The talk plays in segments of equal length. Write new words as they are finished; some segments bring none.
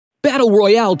Battle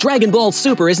Royale Dragon Ball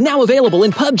Super is now available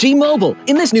in PUBG Mobile.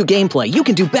 In this new gameplay, you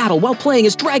can do battle while playing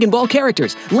as Dragon Ball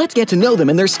characters. Let's get to know them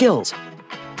and their skills.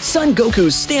 Son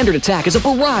Goku's standard attack is a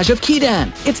barrage of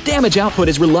Kidan. Its damage output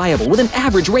is reliable with an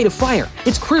average rate of fire.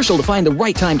 It's crucial to find the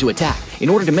right time to attack. In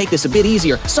order to make this a bit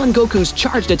easier, Son Goku's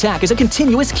charged attack is a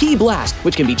continuous ki blast,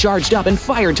 which can be charged up and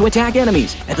fired to attack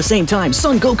enemies. At the same time,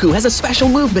 Son Goku has a special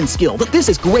movement skill, but this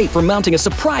is great for mounting a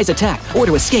surprise attack or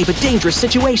to escape a dangerous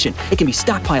situation. It can be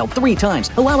stockpiled 3 times,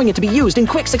 allowing it to be used in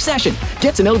quick succession.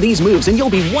 Get to know these moves and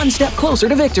you'll be one step closer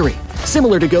to victory.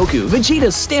 Similar to Goku,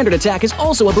 Vegeta's standard attack is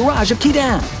also a barrage of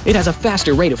Kidan. It has a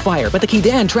faster rate of fire, but the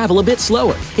Kidan travel a bit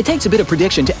slower. It takes a bit of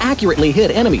prediction to accurately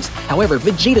hit enemies. However,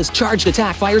 Vegeta's charged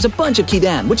attack fires a bunch of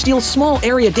Kidan, which deals small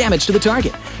area damage to the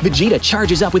target. Vegeta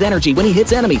charges up with energy when he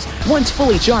hits enemies. Once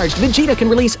fully charged, Vegeta can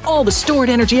release all the stored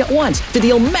energy at once to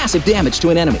deal massive damage to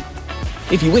an enemy.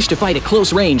 If you wish to fight at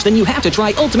close range, then you have to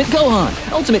try Ultimate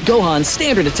Gohan. Ultimate Gohan's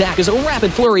standard attack is a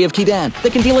rapid flurry of Kidan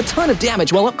that can deal a ton of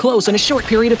damage while up close in a short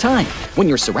period of time. When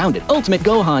you're surrounded, Ultimate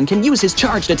Gohan can use his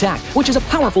charged attack, which is a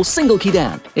powerful single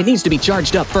Kidan. It needs to be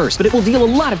charged up first, but it will deal a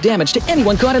lot of damage to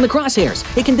anyone caught in the crosshairs.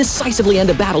 It can decisively end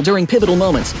a battle during pivotal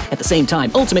moments. At the same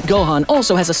time, Ultimate Gohan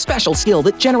also has a special skill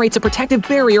that generates a protective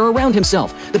barrier around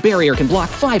himself. The barrier can block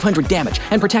 500 damage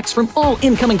and protects from all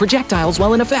incoming projectiles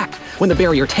while in effect. When the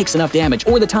barrier takes enough damage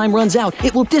or the time runs out,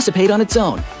 it will dissipate on its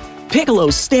own.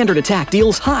 Piccolo's standard attack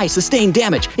deals high sustained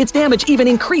damage. Its damage even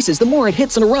increases the more it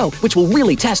hits in a row, which will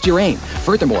really test your aim.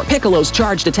 Furthermore, Piccolo's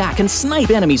charged attack can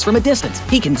snipe enemies from a distance.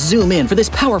 He can zoom in for this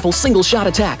powerful single-shot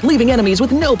attack, leaving enemies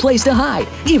with no place to hide.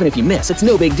 Even if you miss, it's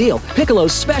no big deal.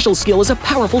 Piccolo's special skill is a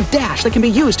powerful dash that can be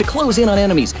used to close in on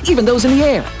enemies, even those in the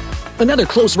air. Another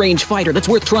close-range fighter that's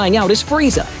worth trying out is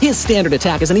Frieza. His standard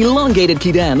attack is an elongated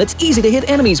Kidan that's easy to hit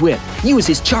enemies with. Use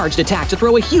his charged attack to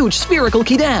throw a huge spherical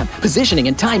Kidan. Positioning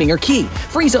and timing are key.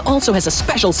 Frieza also has a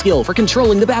special skill for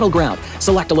controlling the battleground.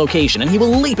 Select a location and he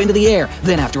will leap into the air.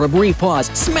 Then after a brief pause,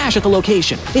 smash at the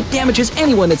location. It damages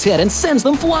anyone that's hit and sends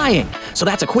them flying. So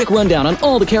that's a quick rundown on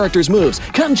all the characters' moves.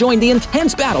 Come join the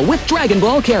intense battle with Dragon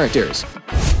Ball characters.